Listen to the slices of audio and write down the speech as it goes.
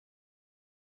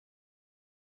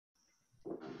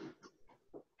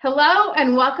Hello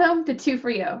and welcome to Two for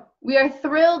You. We are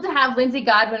thrilled to have Lindsey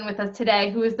Godwin with us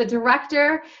today, who is the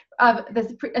director of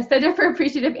the Center for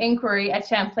Appreciative Inquiry at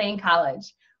Champlain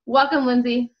College. Welcome,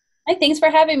 Lindsey. Hi, thanks for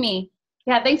having me.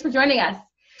 Yeah, thanks for joining us.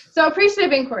 So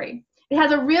Appreciative Inquiry, it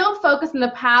has a real focus on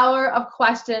the power of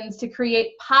questions to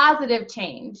create positive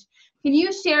change. Can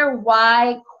you share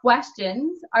why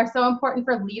questions are so important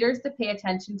for leaders to pay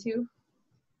attention to?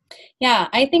 Yeah,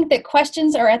 I think that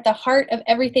questions are at the heart of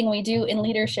everything we do in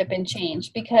leadership and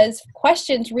change because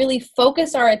questions really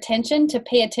focus our attention to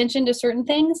pay attention to certain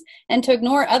things and to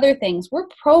ignore other things. We're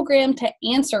programmed to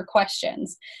answer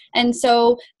questions. And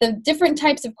so the different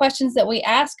types of questions that we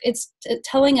ask, it's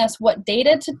telling us what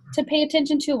data to pay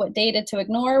attention to, what data to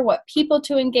ignore, what people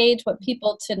to engage, what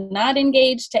people to not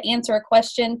engage to answer a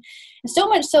question. And so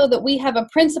much so that we have a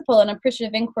principle in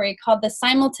appreciative inquiry called the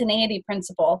simultaneity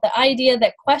principle, the idea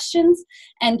that questions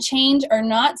and change are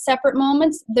not separate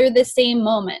moments, they're the same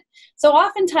moment. So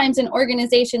oftentimes in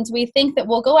organizations, we think that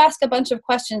we'll go ask a bunch of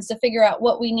questions to figure out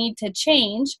what we need to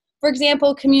change. For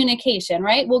example, communication,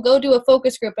 right? We'll go do a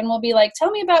focus group and we'll be like,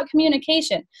 tell me about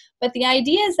communication. But the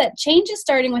idea is that change is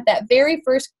starting with that very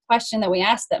first question that we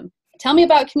ask them. Tell me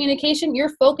about communication.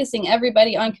 You're focusing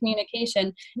everybody on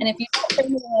communication. And if you don't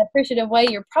frame it in an appreciative way,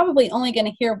 you're probably only going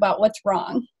to hear about what's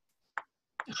wrong.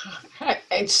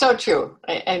 It's so true.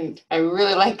 And I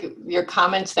really like your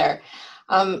comments there.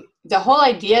 The whole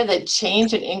idea that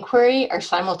change and inquiry are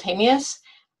simultaneous,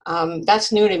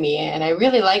 that's new to me. And I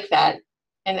really like that.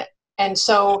 And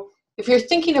so if you're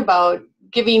thinking about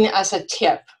giving us a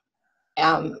tip,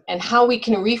 and how we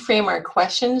can reframe our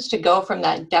questions to go from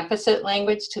that deficit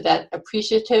language to that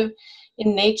appreciative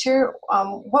in nature,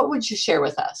 what would you share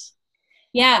with us?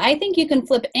 Yeah, I think you can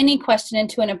flip any question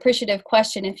into an appreciative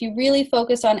question if you really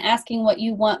focus on asking what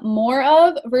you want more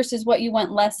of versus what you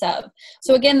want less of.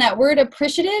 So again, that word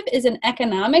appreciative is an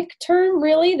economic term,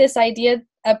 really, this idea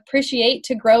appreciate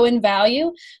to grow in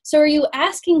value. So are you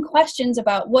asking questions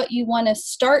about what you want to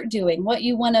start doing, what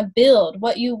you want to build,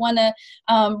 what you want to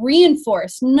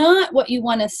reinforce, not what you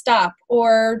want to stop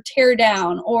or tear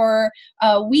down or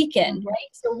weaken, right?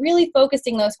 So really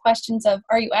focusing those questions of,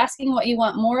 are you asking what you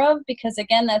want more of? Because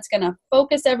again, that's going to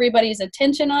focus everybody's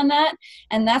attention on that.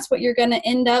 And that's what you're going to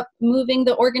end up moving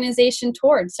the organization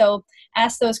towards. So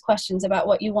ask those questions about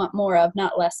what you want more of,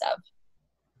 not less of.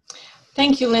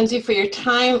 Thank you, Lindsey, for your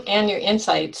time and your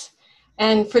insights.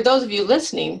 And for those of you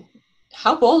listening,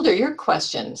 how bold are your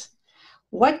questions?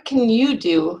 What can you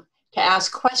do to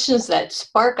ask questions that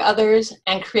spark others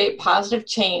and create positive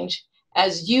change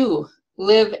as you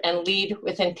live and lead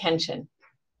with intention?